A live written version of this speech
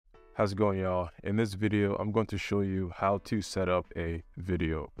How's it going, y'all? In this video, I'm going to show you how to set up a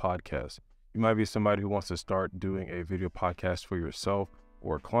video podcast. You might be somebody who wants to start doing a video podcast for yourself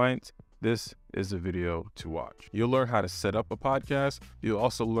or clients. This is a video to watch. You'll learn how to set up a podcast. You'll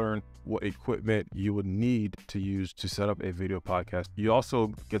also learn what equipment you would need to use to set up a video podcast. You also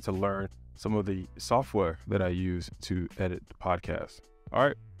get to learn some of the software that I use to edit the podcast. All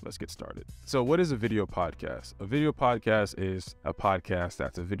right, let's get started. So what is a video podcast? A video podcast is a podcast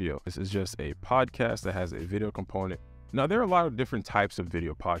that's a video. This is just a podcast that has a video component. Now, there are a lot of different types of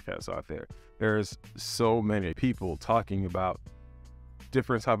video podcasts out there. There's so many people talking about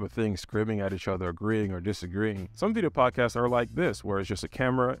different type of things, screaming at each other, agreeing or disagreeing. Some video podcasts are like this, where it's just a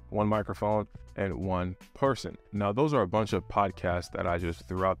camera, one microphone, and one person. Now, those are a bunch of podcasts that I just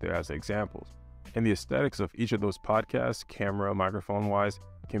threw out there as examples. And the aesthetics of each of those podcasts, camera, microphone-wise,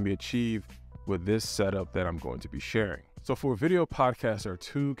 can be achieved with this setup that I'm going to be sharing. So for video podcasts, there are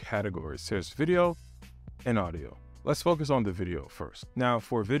two categories. There's video and audio. Let's focus on the video first. Now,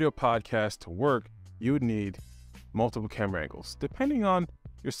 for a video podcast to work, you would need multiple camera angles. Depending on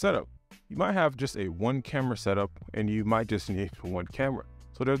your setup, you might have just a one camera setup and you might just need one camera.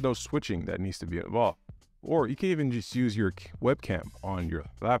 So there's no switching that needs to be involved. Or you can even just use your webcam on your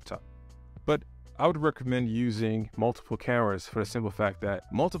laptop. But I would recommend using multiple cameras for the simple fact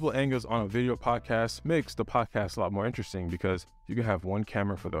that multiple angles on a video podcast makes the podcast a lot more interesting, because you can have one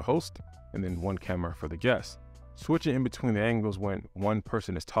camera for the host and then one camera for the guest. Switching in between the angles when one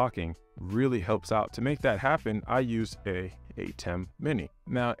person is talking really helps out. To make that happen, I use a ATEM Mini.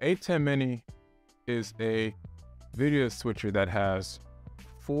 Now, ATEM Mini is a video switcher that has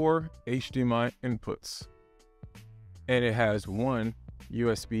 4 HDMI inputs, and it has one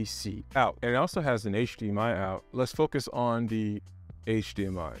USB-C out, and it also has an HDMI out. Let's focus on the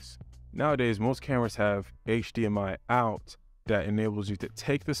HDMIs. Nowadays, most cameras have HDMI out that enables you to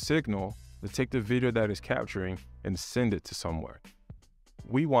take the signal, to take the video that is capturing and send it to somewhere.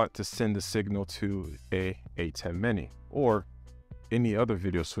 We want to send the signal to a ATEM Mini or any other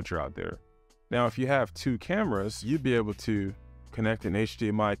video switcher out there. Now, if you have two cameras, you'd be able to connect an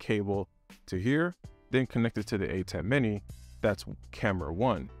HDMI cable to here, then connect it to the ATEM Mini. That's camera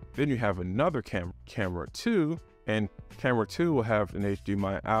one. Then you have another camera two, and camera two will have an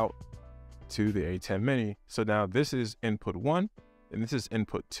HDMI out to the ATEM Mini. So now this is input one and this is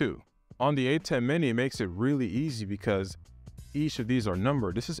input two. On the ATEM Mini, it makes it really easy because each of these are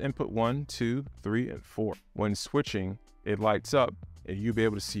numbered. This is input 1, 2, 3, and 4. When switching, it lights up and you'll be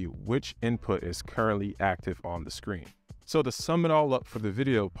able to see which input is currently active on the screen. So to sum it all up for the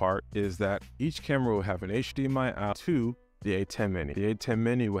video part is that each camera will have an HDMI out to the ATEM Mini. The ATEM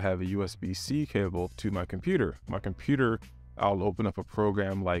Mini will have a USB-C cable to my computer. My computer, I'll open up a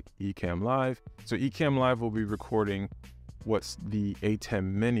program like Ecamm Live. So Ecamm Live will be recording what the ATEM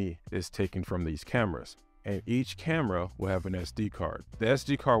Mini is taking from these cameras. And each camera will have an SD card. The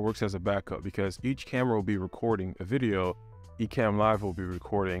SD card works as a backup because each camera will be recording a video. Ecamm Live will be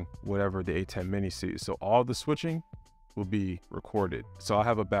recording whatever the ATEM Mini sees. So all the switching will be recorded. So I'll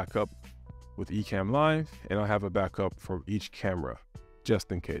have a backup with Ecamm Live, and I'll have a backup for each camera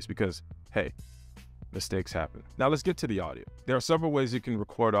just in case, because hey, mistakes happen. Now let's get to the audio. There are several ways you can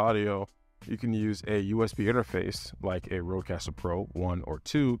record audio. You can use a USB interface like a Rodecaster Pro 1 or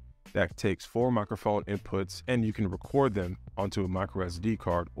 2 that takes 4 microphone inputs, and you can record them onto a micro SD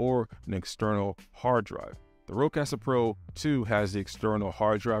card or an external hard drive. The Rodecaster Pro 2 has the external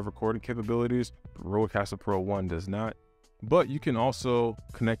hard drive recording capabilities. The Rodecaster Pro 1 does not. But you can also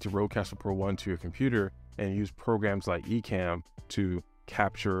connect your Rodecaster Pro 1 to your computer and use programs like Ecamm to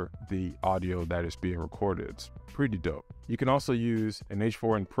capture the audio that is being recorded. It's pretty dope. You can also use an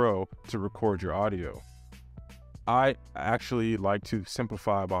H4n Pro to record your audio. I actually like to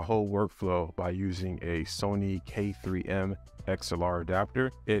simplify my whole workflow by using a Sony K3M XLR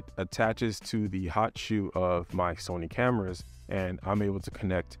adapter. It attaches to the hot shoe of my Sony cameras, and I'm able to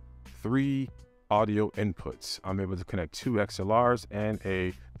connect 3 audio inputs. I'm able to connect 2 XLRs and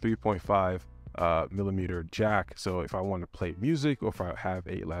a 3.5 millimeter jack. So if I want to play music, or if I have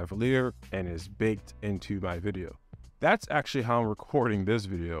a lavalier and it's baked into my video. That's actually how I'm recording this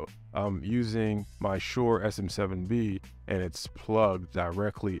video. I'm using my Shure SM7B, and it's plugged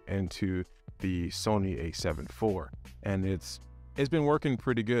directly into the Sony a7 IV, and it's been working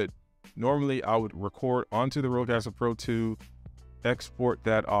pretty good. Normally I would record onto the Rodecaster Pro 2, export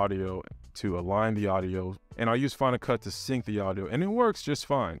that audio to align the audio, and I use Final Cut to sync the audio, and it works just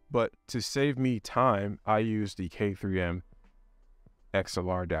fine. But to save me time, I use the K3M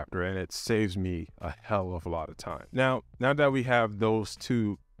XLR adapter, and it saves me a hell of a lot of time. Now that we have those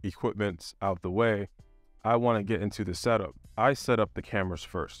two equipments out the way, I want to get into the setup. I set up the cameras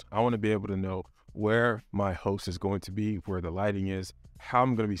first. I want to be able to know where my host is going to be, where the lighting is, how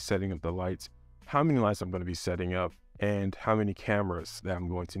I'm going to be setting up the lights, how many lights I'm going to be setting up, and how many cameras that I'm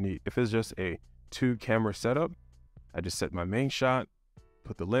going to need. If it's just a 2-camera setup, I just set my main shot,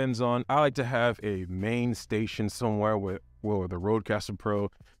 put the lens on. I like to have a main station somewhere where the Rodecaster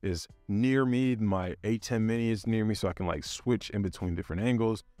Pro is near me, my A10 Mini is near me, so I can like switch in between different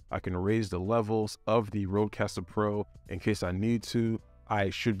angles. I can raise the levels of the Rodecaster Pro in case I need to. I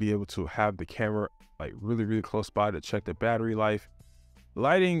should be able to have the camera like really, really close by to check the battery life.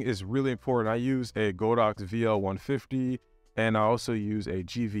 Lighting is really important. I use a Godox VL150 and I also use a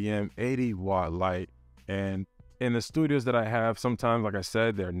GVM 80-watt light. And in the studios that I have, sometimes, like I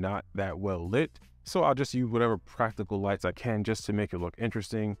said, they're not that well lit. So I'll just use whatever practical lights I can just to make it look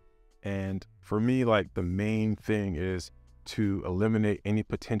interesting. And for me, like the main thing is to eliminate any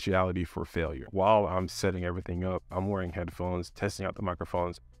potentiality for failure. While I'm setting everything up, I'm wearing headphones, testing out the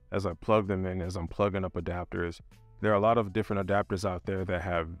microphones as I plug them in, as I'm plugging up adapters. There are a lot of different adapters out there that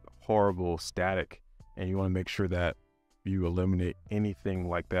have horrible static, and you want to make sure that you eliminate anything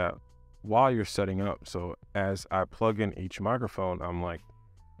like that while you're setting up. So as I plug in each microphone, I'm like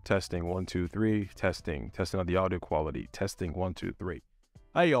testing 1, 2, 3, testing out the audio quality, testing 1, 2, 3.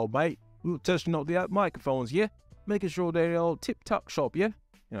 Hey, yo, mate, we're testing out the microphones, yeah? Making sure they're all tip-top shop, yeah?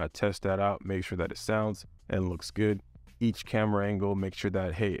 I test that out, make sure that it sounds and looks good. Each camera angle, make sure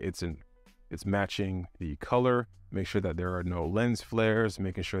that, hey, it's matching the color, make sure that there are no lens flares,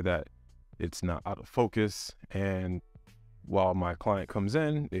 making sure that it's not out of focus. And while my client comes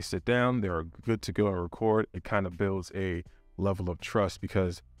in, they sit down, they're good to go and record. It kind of builds a level of trust,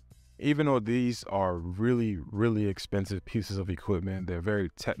 because even though these are really, really expensive pieces of equipment, they're very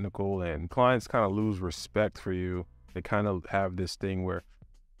technical, and clients kind of lose respect for you. They kind of have this thing where,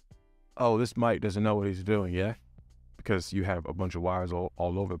 oh, this mic doesn't know what he's doing, yeah? Because you have a bunch of wires all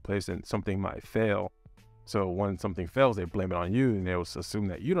over the place and something might fail. So when something fails, they blame it on you, and they'll assume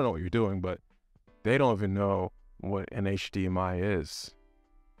that you don't know what you're doing, but they don't even know what an HDMI is.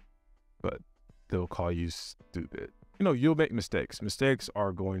 But they'll call you stupid. You'll make mistakes. Mistakes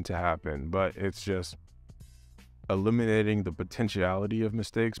are going to happen, but it's just eliminating the potentiality of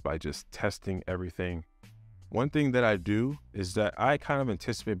mistakes by just testing everything. One thing that I do is that I kind of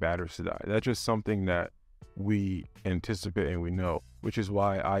anticipate batteries to die. That's just something that we anticipate and we know, which is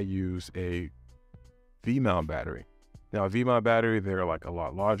why I use a V-mount battery. Now, a V-mount battery, they're like a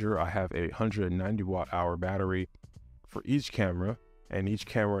lot larger. I have a 190 watt-hour battery for each camera, and each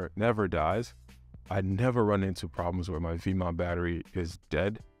camera never dies. I never run into problems where my V-mount battery is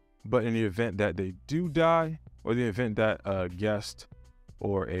dead. But in the event that they do die, or the event that a guest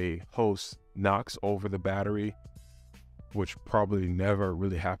or a host knocks over the battery, which probably never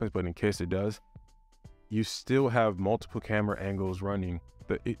really happens, but in case it does, you still have multiple camera angles running.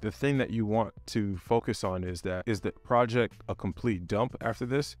 The thing that you want to focus on is the project a complete dump after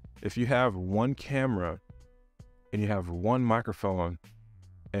this? If you have one camera and you have one microphone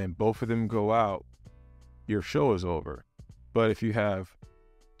and both of them go out, your show is over. But if you have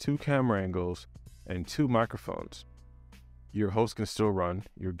 2 camera angles and 2 microphones, your host can still run,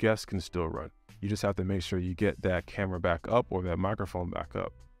 your guest can still run. You just have to make sure you get that camera back up or that microphone back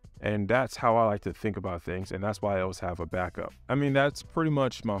up. And that's how I like to think about things, and that's why I always have a backup. I mean, that's pretty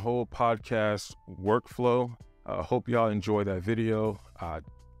much my whole podcast workflow. I hope y'all enjoy that video. I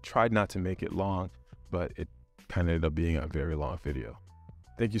tried not to make it long, but it kind of ended up being a very long video.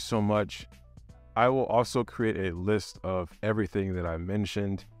 Thank you so much. I will also create a list of everything that I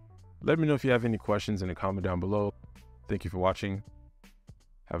mentioned. Let me know if you have any questions in the comment down below. Thank you for watching.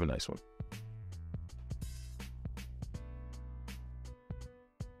 Have a nice one.